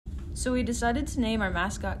So we decided to name our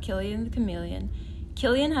mascot Cillian the Chameleon.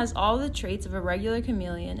 Cillian has all the traits of a regular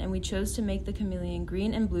chameleon, and we chose to make the chameleon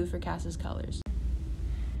green and blue for Cass's colors.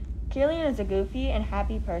 Cillian is a goofy and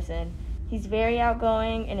happy person. He's very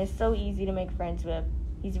outgoing and is so easy to make friends with.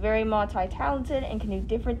 He's very multi-talented and can do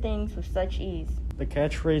different things with such ease. The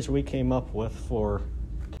catchphrase we came up with for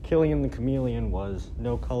Cillian the Chameleon was,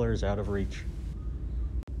 "No colors out of reach."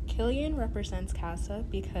 Cillian represents Casa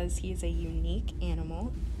because he's a unique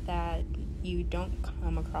animal that you don't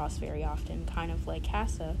come across very often, kind of like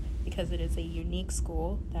Casa, because it is a unique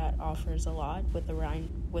school that offers a lot with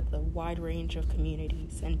a wide range of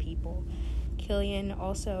communities and people. Cillian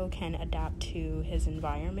also can adapt to his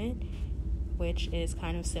environment, which is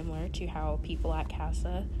kind of similar to how people at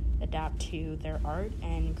Casa adapt to their art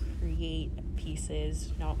and create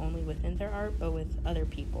pieces not only within their art but with other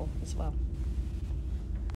people as well.